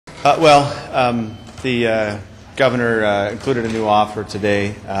The governor included a new offer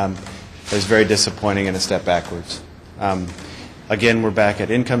today. It was very disappointing and a step backwards. Again, we're back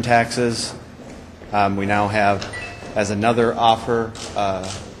at income taxes. We now have, as another offer,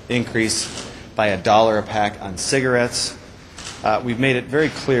 increase by $1 a pack on cigarettes. We've made it very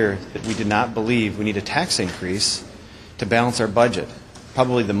clear that we did not believe we need a tax increase to balance our budget.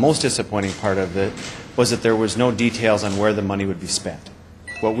 Probably the most disappointing part of it was that there was no details on where the money would be spent.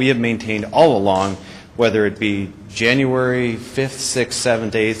 What we have maintained all along, whether it be January 5th, 6th,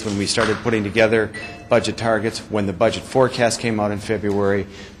 7th, 8th, when we started putting together budget targets, when the budget forecast came out in February,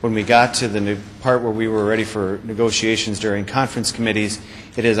 when we got to the part where we were ready for negotiations during conference committees,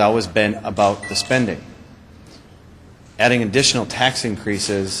 it has always been about the spending. Adding additional tax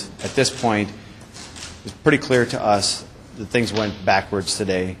increases at this point is pretty clear to us that things went backwards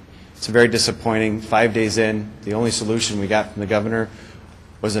today. It's very disappointing. 5 days in, the only solution we got from the governor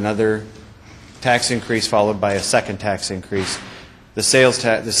was another tax increase followed by a second tax increase. The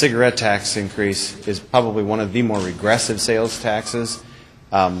cigarette tax increase is probably one of the more regressive sales taxes.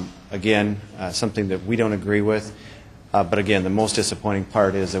 Something that we don't agree with. But again, the most disappointing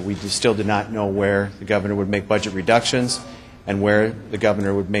part is that we still did not know where the governor would make budget reductions and where the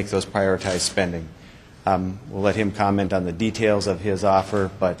governor would make those prioritized spending. We'll let him comment on the details of his offer,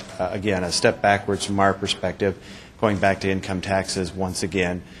 but again, a step backwards from our perspective, going back to income taxes once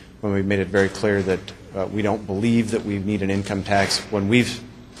again, when we made it very clear that we don't believe that we need an income tax when we've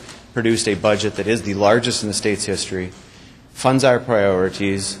produced a budget that is the largest in the state's history, funds our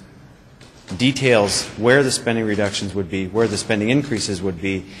priorities, details where the spending reductions would be, where the spending increases would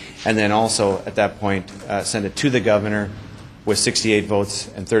be, and then also at that point send it to the governor with 68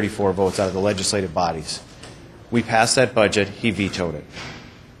 votes and 34 votes out of the legislative bodies. We passed that budget. He vetoed it.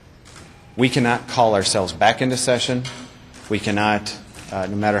 We cannot call ourselves back into session. We cannot, no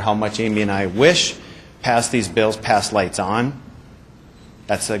matter how much Amy and I wish, pass these bills, pass lights on.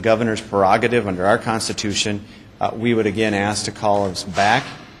 That's the governor's prerogative under our Constitution. We would again ask to call us back,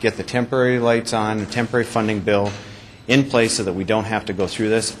 get the temporary lights on, a temporary funding bill in place so that we don't have to go through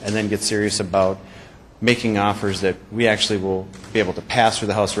this, and then get serious about making offers that we actually will be able to pass through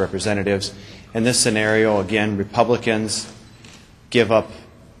the House of Representatives. In this scenario, again, Republicans give up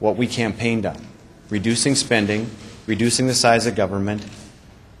what we campaigned on, reducing spending, reducing the size of government,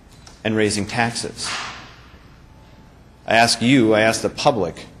 and raising taxes. I ask the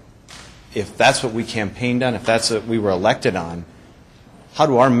public, if that's what we campaigned on, if that's what we were elected on, how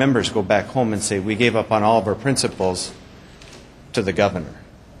do our members go back home and say we gave up on all of our principles to the governor?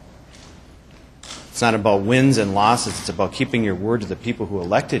 It's not about wins and losses. It's about keeping your word to the people who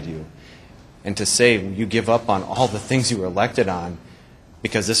elected you. And to say you give up on all the things you were elected on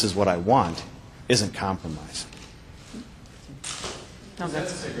because this is what I want isn't compromise. Was that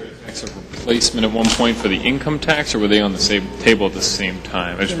cigarette tax a replacement at one point for the income tax, or were they on the same table at the same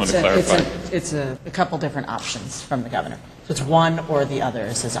time? I just want to clarify. It's a couple different options from the governor. So it's one or the other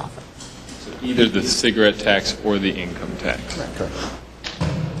is his offer. So either the cigarette tax or the income tax. Correct.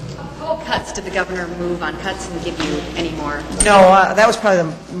 What cuts did the governor move on cuts and give you any more? No, that was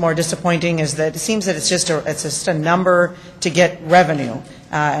probably the more disappointing, is that it seems that it's just a number to get revenue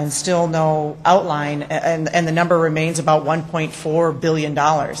and still no outline, and the number remains about $1.4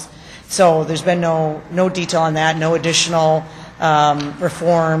 billion. So there's been no detail on that, no additional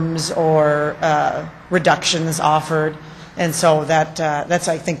reforms or reductions offered, and so that's,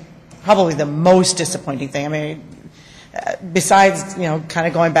 I think, probably the most disappointing thing. I mean, besides, kind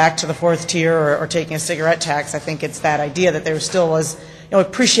of going back to the fourth tier or taking a cigarette tax, I think it's that idea that there still was,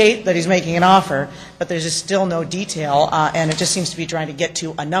 appreciate that he's making an offer, but there's just still no detail, and it just seems to be trying to get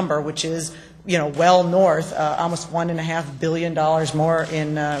to a number which is, well north, almost $1.5 billion more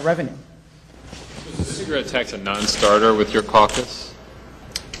in revenue. Is the cigarette tax a non-starter with your caucus?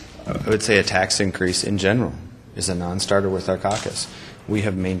 I would say a tax increase in general is a non-starter with our caucus. We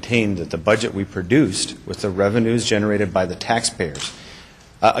have maintained that the budget we produced with the revenues generated by the taxpayers.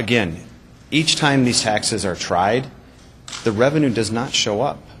 Again, each time these taxes are tried, the revenue does not show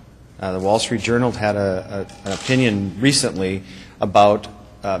up. The Wall Street Journal had an opinion recently about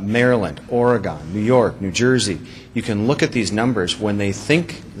Maryland, Oregon, New York, New Jersey. You can look at these numbers when they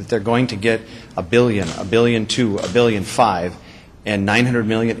think that they're going to get $1 billion, $1.2 billion, $1.5 billion, and 900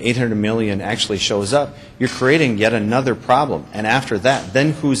 million, 800 million actually shows up, you're creating yet another problem. And after that,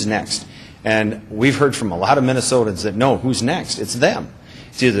 then who's next? And we've heard from a lot of Minnesotans that no, who's next? It's them.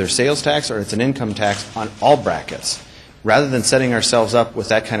 It's either their sales tax or it's an income tax on all brackets. Rather than setting ourselves up with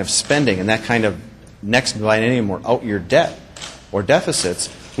that kind of spending and that kind of next biennium or out-year debt or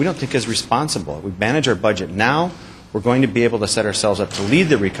deficits, we don't think is responsible. We manage our budget now we're going to be able to set ourselves up to lead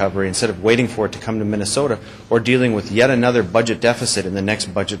the recovery instead of waiting for it to come to Minnesota or dealing with yet another budget deficit in the next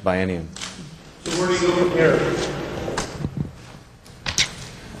budget biennium. So where do you go from here?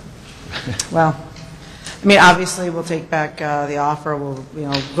 Well, I mean, obviously, we'll take back the offer. We'll,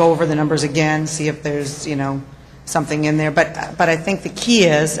 go over the numbers again, see if there's, something in there. But I think the key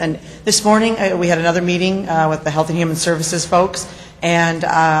is, and this morning we had another meeting with the Health and Human Services folks, and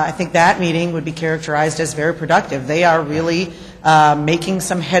I think that meeting would be characterized as very productive. They are really making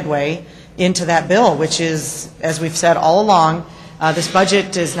some headway into that bill, which is, as we've said all along, this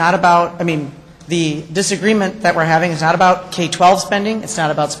budget is not about, the disagreement that we're having is not about K-12 spending. It's not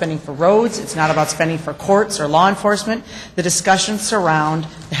about spending for roads. It's not about spending for courts or law enforcement. The discussions surround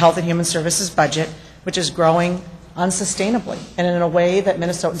the Health and Human Services budget, which is growing unsustainably and in a way that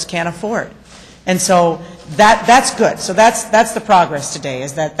Minnesotans can't afford. And so that's good. So that's the progress today,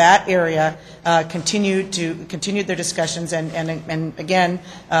 is that area continued their discussions, and again,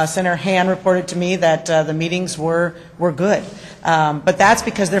 Senator Han reported to me that the meetings were good. But that's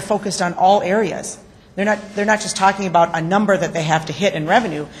because they're focused on all areas. They're not just talking about a number that they have to hit in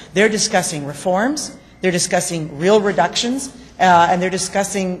revenue. They're discussing reforms. They're discussing real reductions, and they're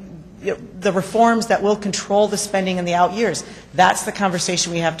discussing the reforms that will control the spending in the out years. That's the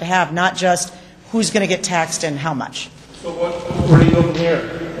conversation we have to have, not just who's going to get taxed and how much. So where do you go from here?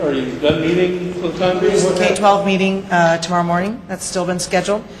 Are you done meeting for the time being? There's a K-12 meeting tomorrow morning. That's still been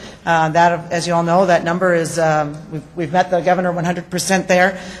scheduled. That, as you all know, that number is, we've met the governor 100%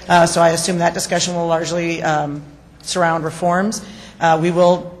 there, so I assume that discussion will largely surround reforms.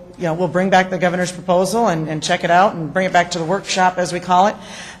 We'll bring back the governor's proposal and check it out and bring it back to the workshop, as we call it.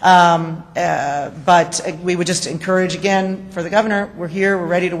 But we would just encourage, again, for the governor, we're here, we're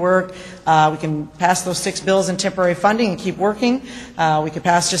ready to work. We can pass those 6 bills in temporary funding and keep working. We could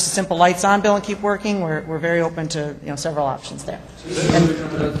pass just a simple lights on bill and keep working. We're very open to several options there.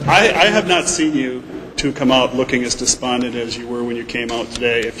 I have not seen you to come out looking as despondent as you were when you came out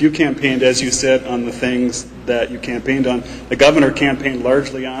today. If you campaigned, as you said, on the things that you campaigned on, the governor campaigned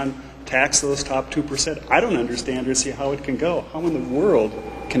largely on tax those top 2%. I don't understand or see how it can go. How in the world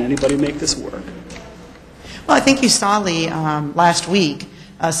can anybody make this work? Well, I think you saw, Lee, last week,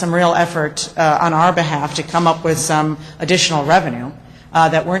 some real effort on our behalf to come up with some additional revenue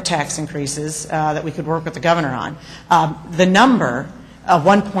that weren't tax increases that we could work with the governor on. The number of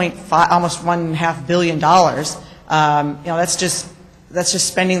 $1.5, almost $1.5 billion, that's just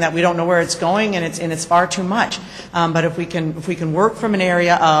spending that we don't know where it's going, and it's far too much. But if we can work from an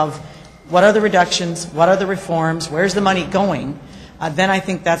area of what are the reductions, what are the reforms, where's the money going, then I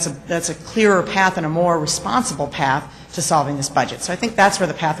think that's a clearer path and a more responsible path to solving this budget. So I think that's where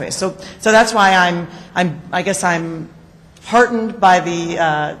the pathway is. So that's why I guess I'm heartened by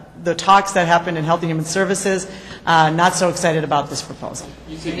the talks that happened in Health and Human Services. Not so excited about this proposal.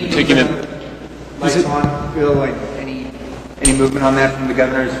 Taking it. Lights on, Bill, like any movement on that from the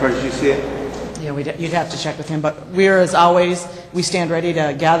governor as far as you see it? Yeah, you'd have to check with him. But we're, as always, we stand ready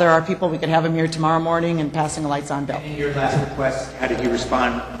to gather our people. We could have him here tomorrow morning and passing a lights on bill. In your last request, how did he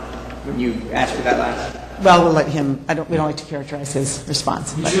respond when you asked for that last? Well, we'll let him. We don't like to characterize his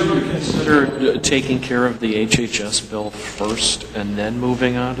response. Would you ever consider taking care of the HHS bill first and then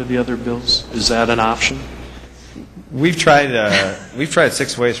moving on to the other bills? Is that an option? We've tried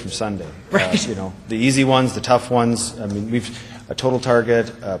 6 ways from Sunday. Right. The easy ones, the tough ones. We've a total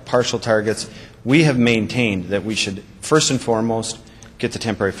target, partial targets. We have maintained that we should first and foremost get the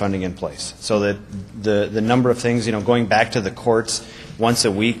temporary funding in place, so that the number of things, going back to the courts once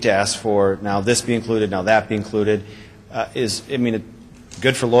a week to ask for now this be included, now that be included, is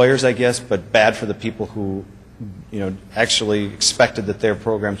good for lawyers, I guess, but bad for the people who actually expected that their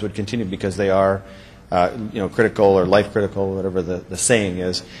programs would continue because they are critical or life critical, whatever the saying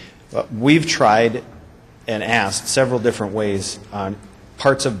is. We've tried and asked several different ways on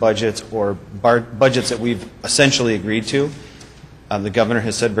parts of budgets or budgets that we've essentially agreed to. The governor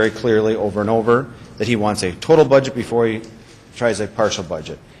has said very clearly over and over that he wants a total budget before he tries a partial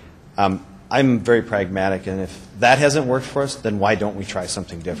budget. I'm very pragmatic, and if that hasn't worked for us, then why don't we try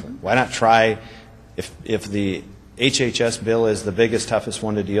something different? Why not try, if the HHS bill is the biggest, toughest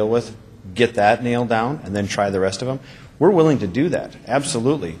one to deal with, get that nailed down and then try the rest of them? We're willing to do that,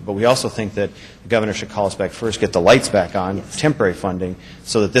 absolutely. But we also think that the governor should call us back first, get the lights back on, yes, temporary funding,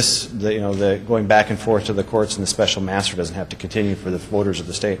 so that the going back and forth to the courts and the special master doesn't have to continue for the voters of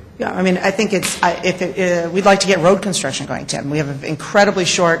the state. Yeah, I think we'd like to get road construction going, Tim. We have an incredibly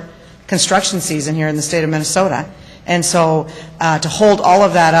short construction season here in the state of Minnesota, and so to hold all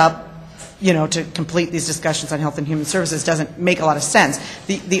of that up to complete these discussions on Health and Human Services doesn't make a lot of sense.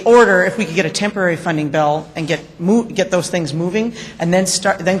 The order, if we could get a temporary funding bill and get those things moving, and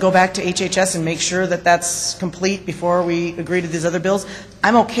then go back to HHS and make sure that that's complete before we agree to these other bills,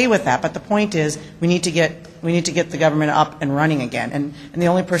 I'm okay with that. But the point is, we need to get the government up and running again, and the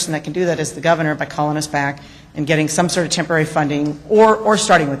only person that can do that is the governor by calling us back and getting some sort of temporary funding, or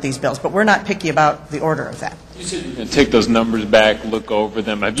starting with these bills. But we're not picky about the order of that. You said you're going to take those numbers back, look over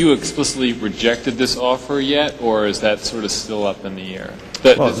them. Have you explicitly rejected this offer yet, or is that sort of still up in the air?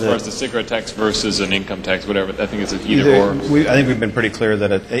 As far as the cigarette tax versus an income tax, whatever, I think it's either or. I think we've been pretty clear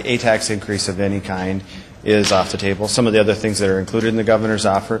that a tax increase of any kind is off the table. Some of the other things that are included in the governor's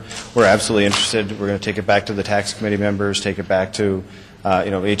offer, we're absolutely interested. We're going to take it back to the tax committee members, take it back to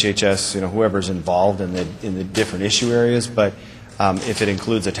HHS, whoever's involved in the different issue areas. But if it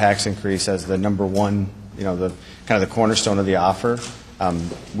includes a tax increase as the number one, the kind of the cornerstone of the offer,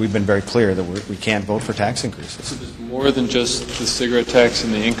 we've been very clear that we can't vote for tax increases. So there's more than just the cigarette tax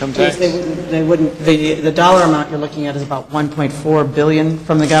and the income tax? They wouldn't. The dollar amount you're looking at is about $1.4 billion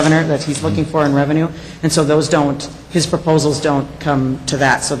from the governor that he's looking for in revenue, and so his proposals don't come to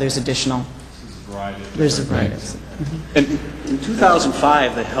that. So there's additional. There's a variety. And in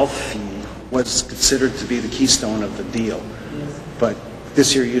 2005, the health fee was considered to be the keystone of the deal, but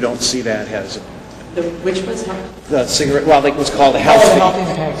this year you don't see that as which was the cigarette. Well, it was called a health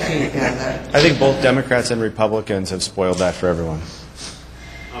fee. I think both Democrats and Republicans have spoiled that for everyone.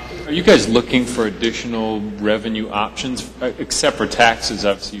 Are you guys looking for additional revenue options, except for taxes?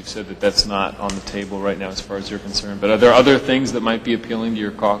 Obviously, you've said that that's not on the table right now as far as you're concerned. But are there other things that might be appealing to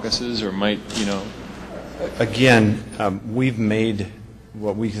your caucuses, or might, Again, we've made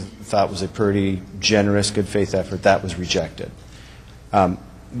what we thought was a pretty generous, good faith effort. That was rejected.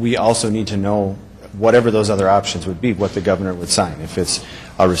 We also need to know whatever those other options would be, what the governor would sign. If it's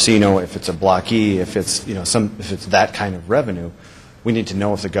a Racino, if it's a Block E, if it's if it's that kind of revenue, we need to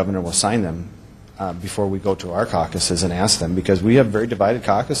know if the governor will sign them before we go to our caucuses and ask them, because we have very divided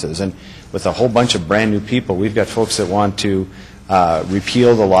caucuses, and with a whole bunch of brand new people, we've got folks that want to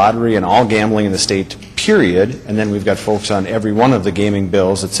repeal the lottery and all gambling in the state, period, and then we've got folks on every one of the gaming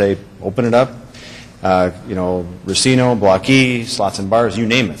bills that say open it up, Racino, Block E, slots and bars, you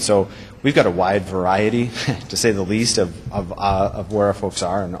name it. So we've got a wide variety, to say the least, of where our folks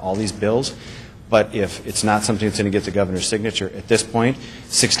are in all these bills. But if it's not something that's going to get the governor's signature at this point,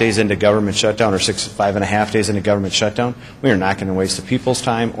 6 days into government shutdown or 5.5 days into government shutdown, we are not going to waste the people's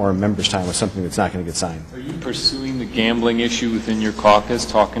time or a member's time with something that's not going to get signed. Are you pursuing the gambling issue within your caucus,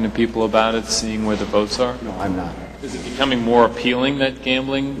 talking to people about it, seeing where the votes are? No, I'm not. Is it becoming more appealing, that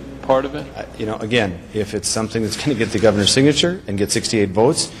gambling part of it? Again, if it's something that's going to get the governor's signature and get 68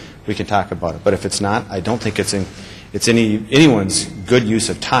 votes, we can talk about it. But if it's not, I don't think it's anyone's good use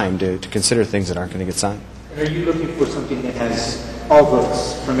of time to consider things that aren't going to get signed. Are you looking for something that has all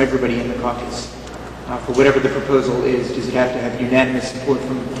votes from everybody in the caucus? For whatever the proposal is, does it have to have unanimous support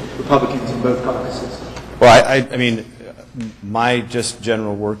from Republicans in both caucuses? Well, I mean, my just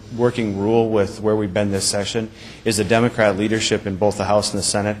general working rule with where we've been this session is the Democrat leadership in both the House and the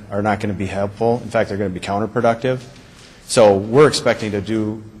Senate are not going to be helpful. In fact, they're going to be counterproductive. So we're expecting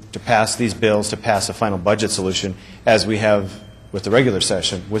to pass these bills, to pass a final budget solution, as we have with the regular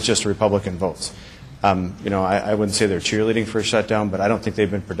session, with just Republican votes. I wouldn't say they're cheerleading for a shutdown, but I don't think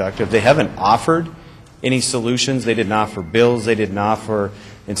they've been productive. They haven't offered any solutions. They didn't offer bills. They didn't offer,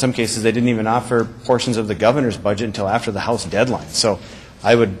 in some cases, they didn't even offer portions of the governor's budget until after the House deadline. So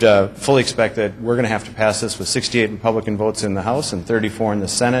I would fully expect that we're going to have to pass this with 68 Republican votes in the House and 34 in the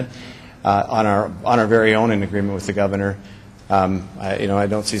Senate on our very own in agreement with the governor. I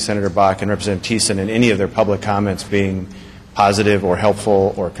don't see Senator Bach and Representative Thiessen in any of their public comments being positive or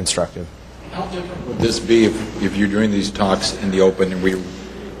helpful or constructive. How different would this be if you're doing these talks in the open and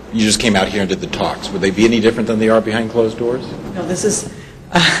you just came out here and did the talks? Would they be any different than they are behind closed doors? No, this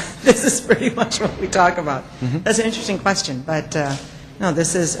is pretty much what we talk about. Mm-hmm. That's an interesting question, but no,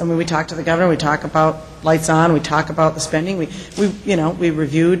 this is. I mean, we talk to the governor. We talk about lights on. We talk about the spending. We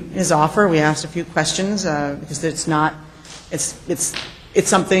reviewed his offer. We asked a few questions because it's not. It's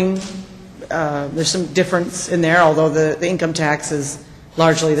something. There's some difference in there, although the income tax is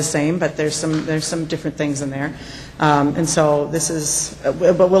largely the same, but there's some different things in there, and so this is.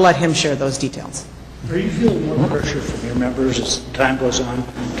 But we'll let him share those details. Are you feeling more pressure from your members as time goes on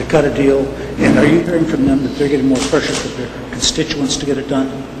to cut a deal, and are you hearing from them that they're getting more pressure from their constituents to get it done?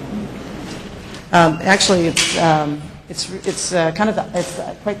 Actually, it's kind of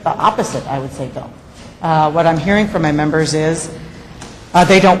quite the opposite, I would say, though. What I'm hearing from my members is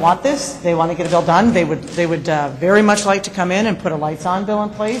They don't want this. They want to get a bill done. They would very much like to come in and put a lights-on bill in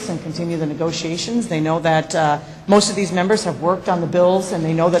place and continue the negotiations. They know that most of these members have worked on the bills, and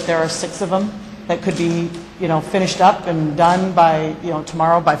they know that there are 6 of them that could be, finished up and done by,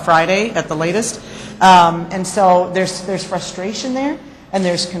 tomorrow, by Friday at the latest. And so there's frustration there, and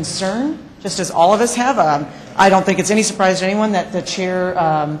there's concern, just as all of us have. I don't think it's any surprise to anyone that the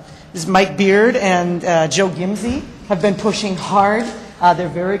chair, is Mike Beard and Joe Gimsey, have been pushing hard. They're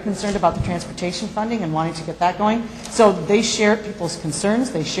very concerned about the transportation funding and wanting to get that going. So they share people's concerns.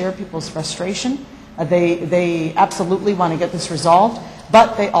 They share people's frustration. They absolutely want to get this resolved,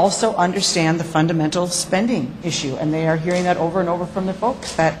 but they also understand the fundamental spending issue, and they are hearing that over and over from their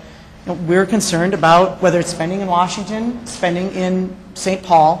folks, that we're concerned about whether it's spending in Washington, spending in St.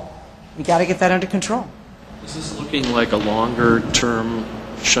 Paul. We got to get that under control. Is this looking like a longer-term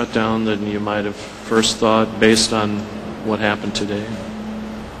shutdown than you might have first thought based on what happened today?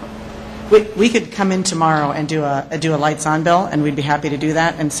 We could come in tomorrow and do a lights-on bill, and we'd be happy to do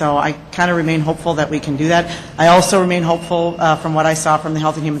that. And so I kind of remain hopeful that we can do that. I also remain hopeful from what I saw from the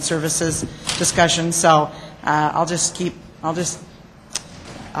Health and Human Services discussion. So I'll just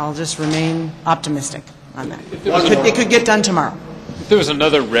remain optimistic on that. It could get done tomorrow. If there was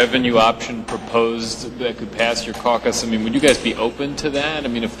another revenue option proposed that could pass your caucus, would you guys be open to that?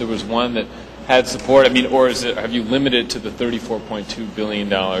 If there was one that had support, or have you limited to the $34.2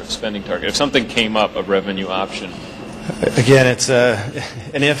 billion spending target? If something came up, a revenue option. Again, it's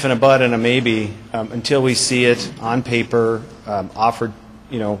an if and a but and a maybe until we see it on paper offered,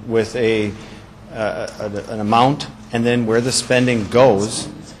 with an amount, and then where the spending goes.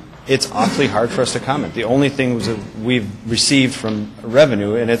 It's awfully hard for us to comment. The only thing we've received from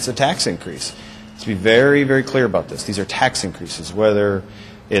revenue, and it's a tax increase. Let's be very, very clear about this. These are tax increases, whether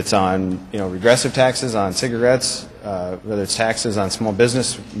it's on regressive taxes on cigarettes, whether it's taxes on small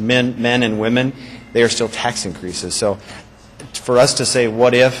business, men and women, they are still tax increases. So for us to say,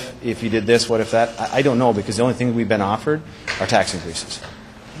 what if you did this, what if that, I don't know, because the only thing we've been offered are tax increases.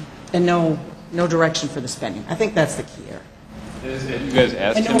 And no direction for the spending. I think that's the key here. Have you guys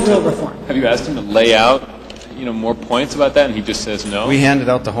asked and him? No real reform. Have you asked him to lay out, more points about that, and he just says no? We handed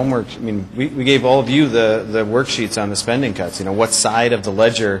out the homework. We gave all of you the worksheets on the spending cuts. What side of the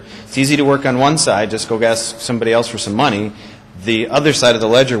ledger? It's easy to work on one side. Just go ask somebody else for some money. The other side of the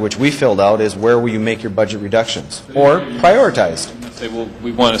ledger, which we filled out, is where will you make your budget reductions or prioritized. Say, well,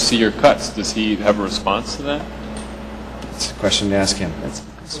 we want to see your cuts. Does he have a response to that? It's a question to ask him.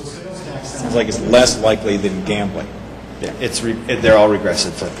 Sounds like it's less likely than gambling. Yeah, they're all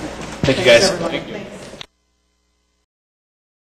regressive. So. Thank you, guys. Thanks.